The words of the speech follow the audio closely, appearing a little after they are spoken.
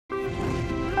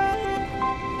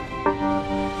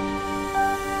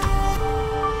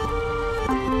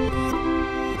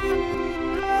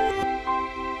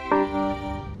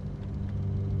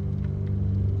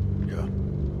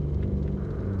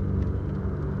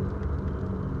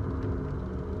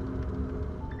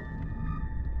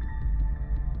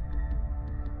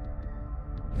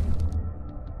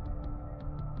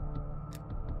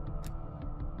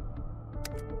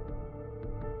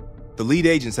The lead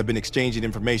agents have been exchanging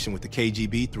information with the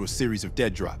KGB through a series of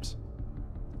dead drops.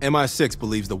 MI6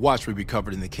 believes the watch we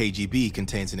recovered in the KGB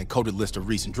contains an encoded list of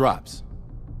recent drops.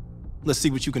 Let's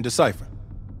see what you can decipher.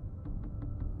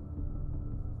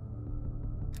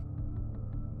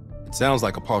 It sounds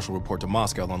like a partial report to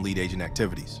Moscow on lead agent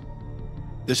activities.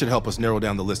 This should help us narrow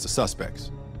down the list of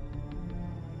suspects.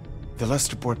 The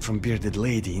last report from Bearded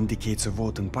Lady indicates a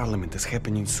vote in Parliament is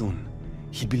happening soon.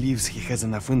 He believes he has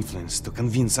enough influence to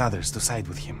convince others to side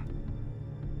with him.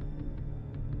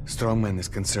 Strongman is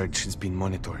concerned she's been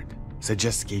monitored,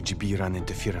 suggests KGB run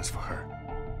interference for her.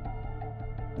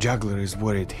 Juggler is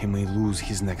worried he may lose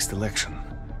his next election,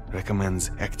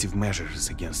 recommends active measures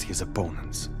against his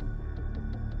opponents.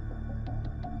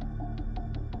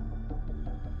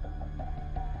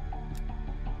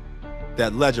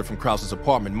 That ledger from Krause's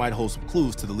apartment might hold some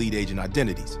clues to the lead agent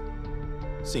identities.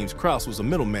 Seems Krause was a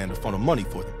middleman to funnel money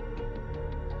for them.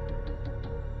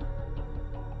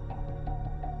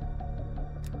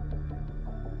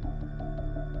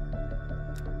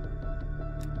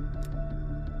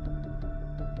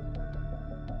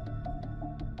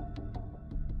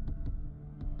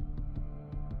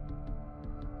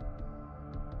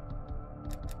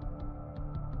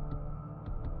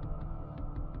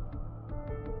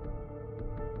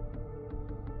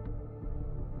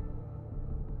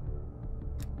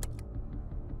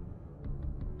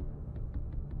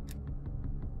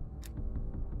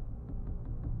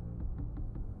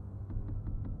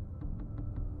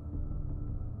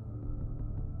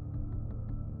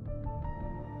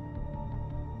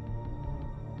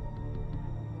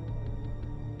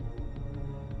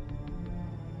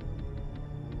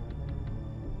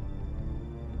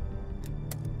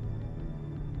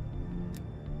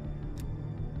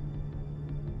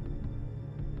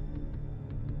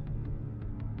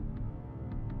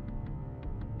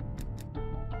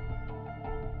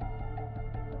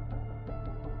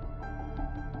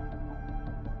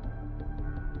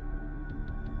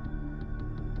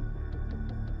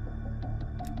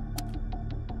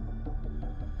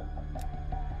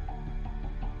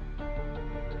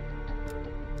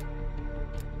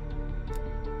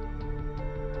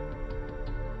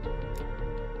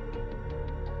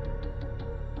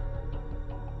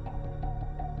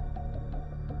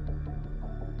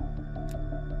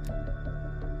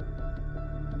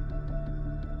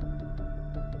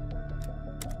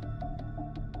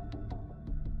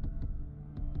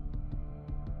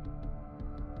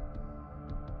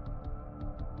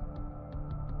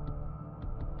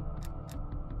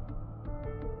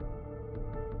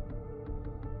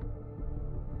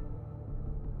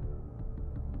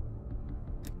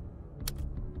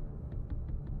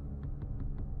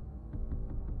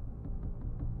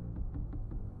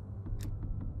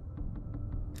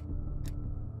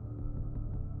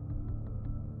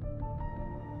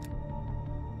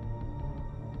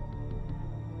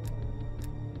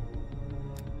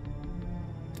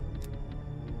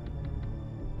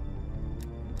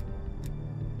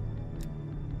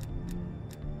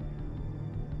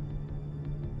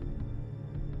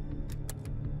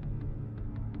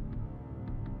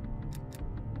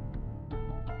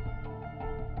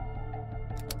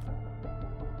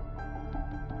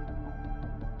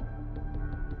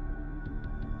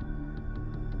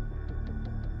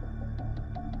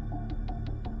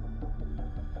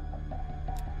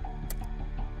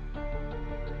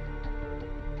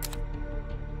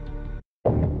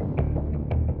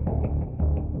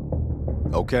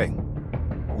 Okay.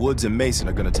 Woods and Mason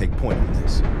are gonna take point on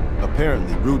this.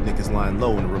 Apparently, Rudnik is lying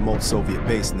low in a remote Soviet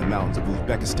base in the mountains of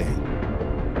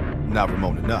Uzbekistan. Not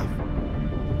remote enough.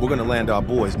 We're gonna land our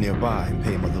boys nearby and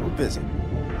pay him a little visit.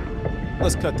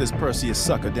 Let's cut this Perseus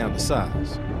sucker down to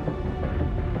size.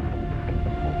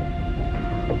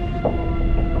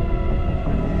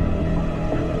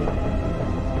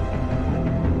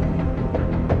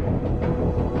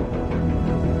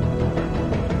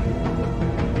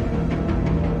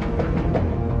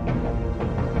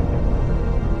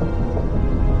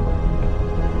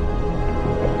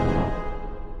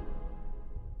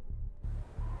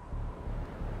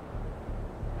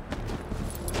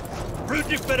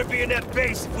 Rudnik better be in that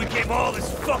base if we came all this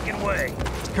fucking way.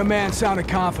 Command sounded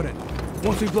confident.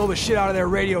 Once we blow the shit out of their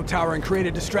radio tower and create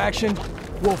a distraction,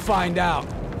 we'll find out.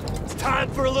 It's time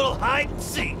for a little hide and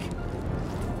seek.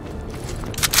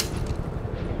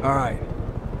 All right,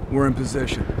 we're in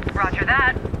position. Roger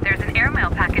that. There's an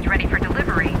airmail package ready for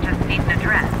delivery. Just need an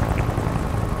address.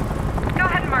 Go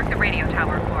ahead and mark the radio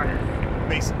tower for us.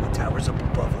 Mason, the tower's up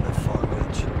above on that far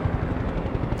ridge.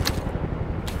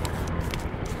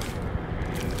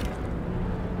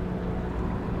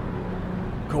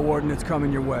 Coordinates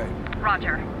coming your way.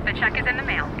 Roger. The check is in the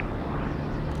mail.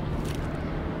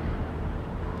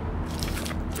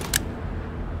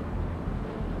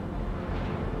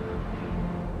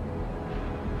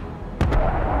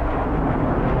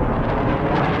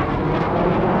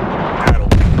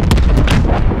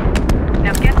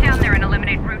 Now get down there and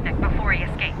eliminate Rudnick before he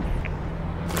escapes.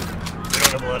 We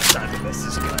don't have a lot of time to mess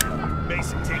this guy up.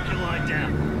 Mason, take your line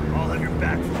down. I'll have your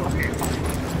back from up here.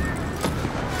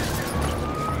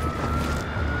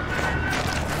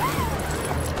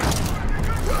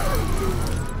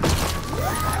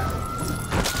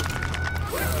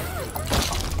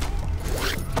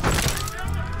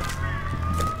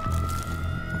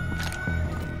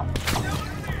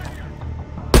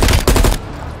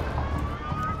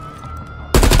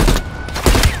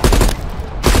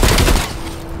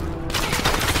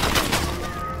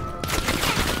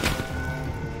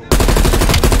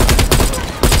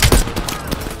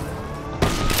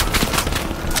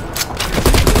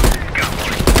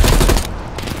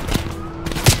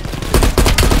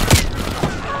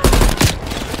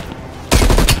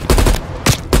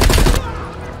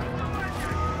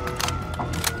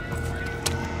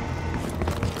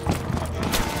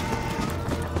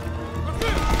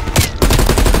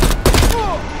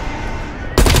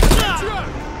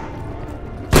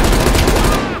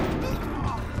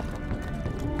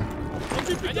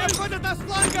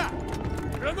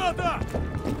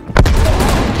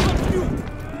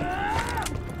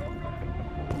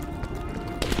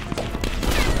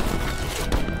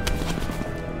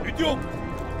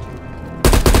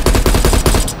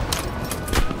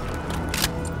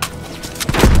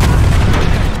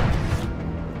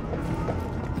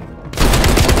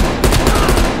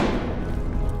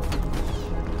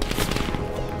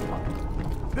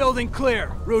 Building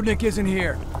clear. Rudnick isn't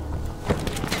here.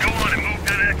 Go on and move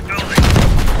to the next building.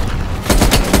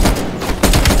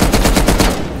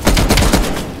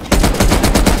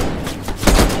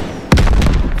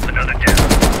 Another down.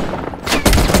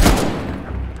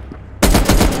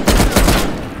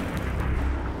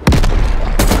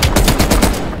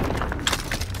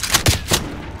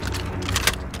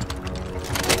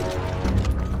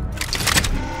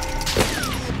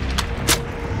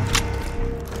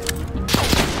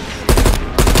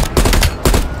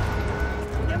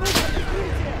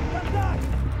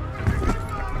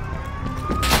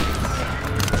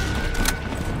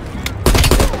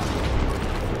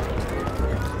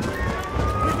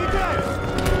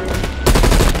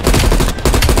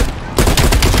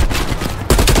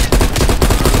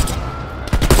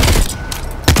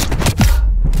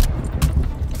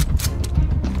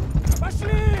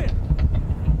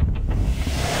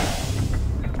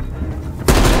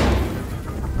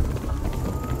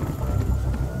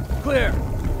 Clear.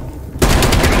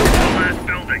 Last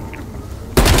building.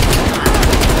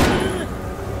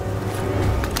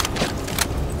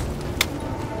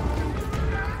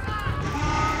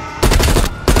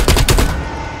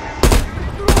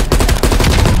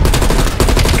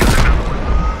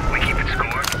 We keep it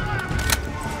score.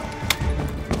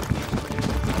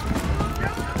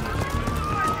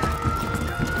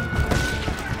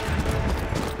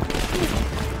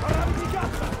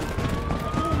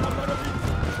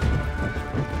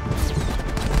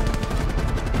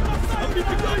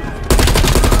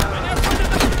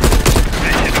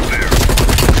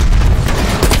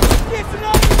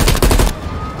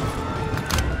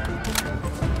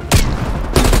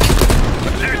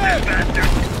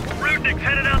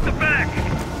 Headed out the back!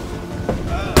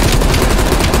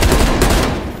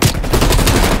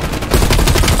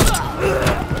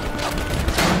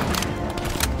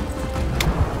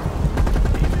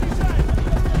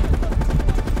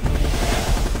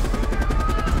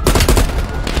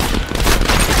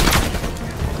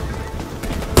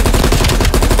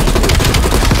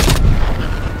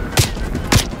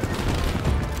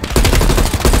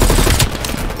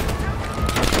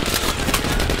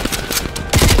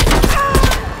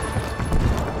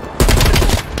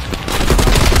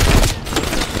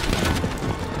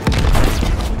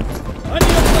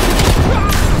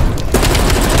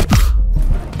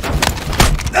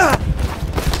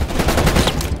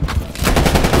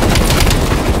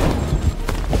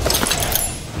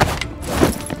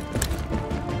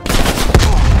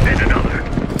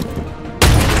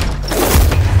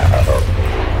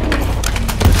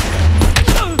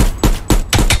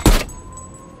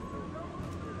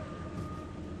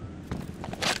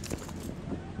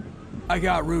 I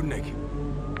got Rudnick.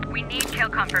 We need kill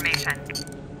confirmation.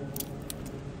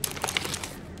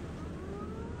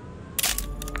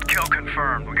 Kill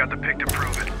confirmed. We got the pic to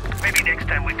prove it. Maybe next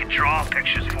time we can draw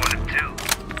pictures for them too.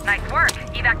 Nice work.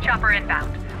 Evac chopper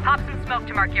inbound. Pop some smoke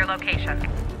to mark your location.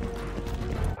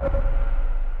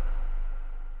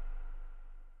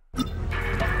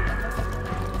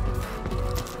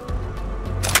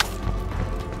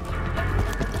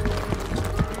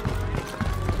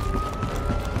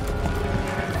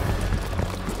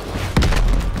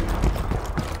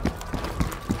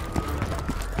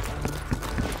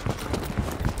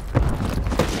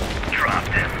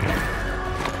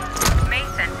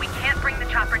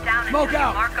 smoke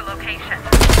out. Mark a location.